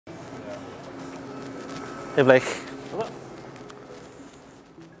if like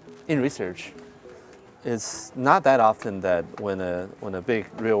in research, it's not that often that when a big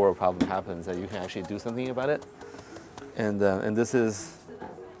real world problem happens that you can actually do something about it, and this is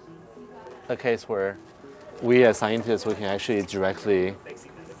a case where we as scientists we can actually directly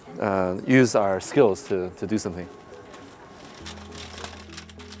use our skills to do something.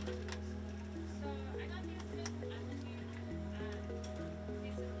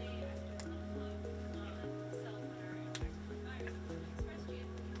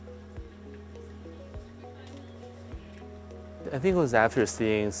 I think it was after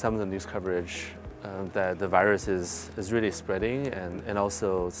seeing some of the news coverage that the virus is really spreading, and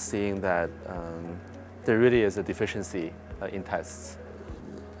also seeing that there really is a deficiency in tests.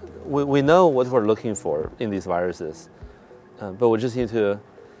 We know what we're looking for in these viruses, but we just need to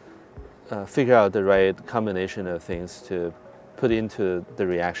figure out the right combination of things to put into the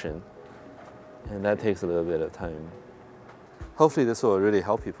reaction, and that takes a little bit of time. Hopefully this will really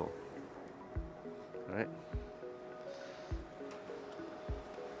help people. All right.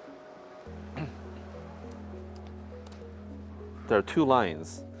 There are two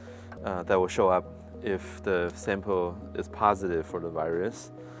lines that will show up if the sample is positive for the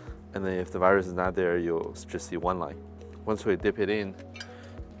virus, and then if the virus is not there, you'll just see one line. Once we dip it in,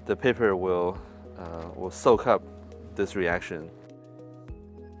 the paper will soak up this reaction.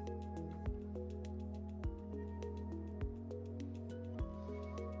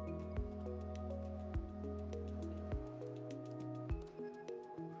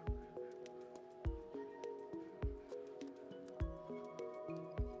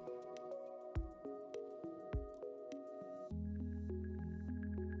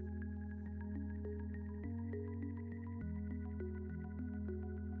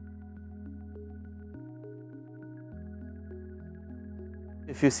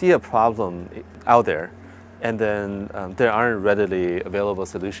 If you see a problem out there, and then there aren't readily available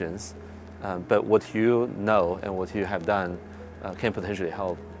solutions, but what you know and what you have done can potentially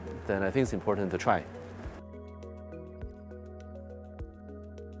help, then I think it's important to try.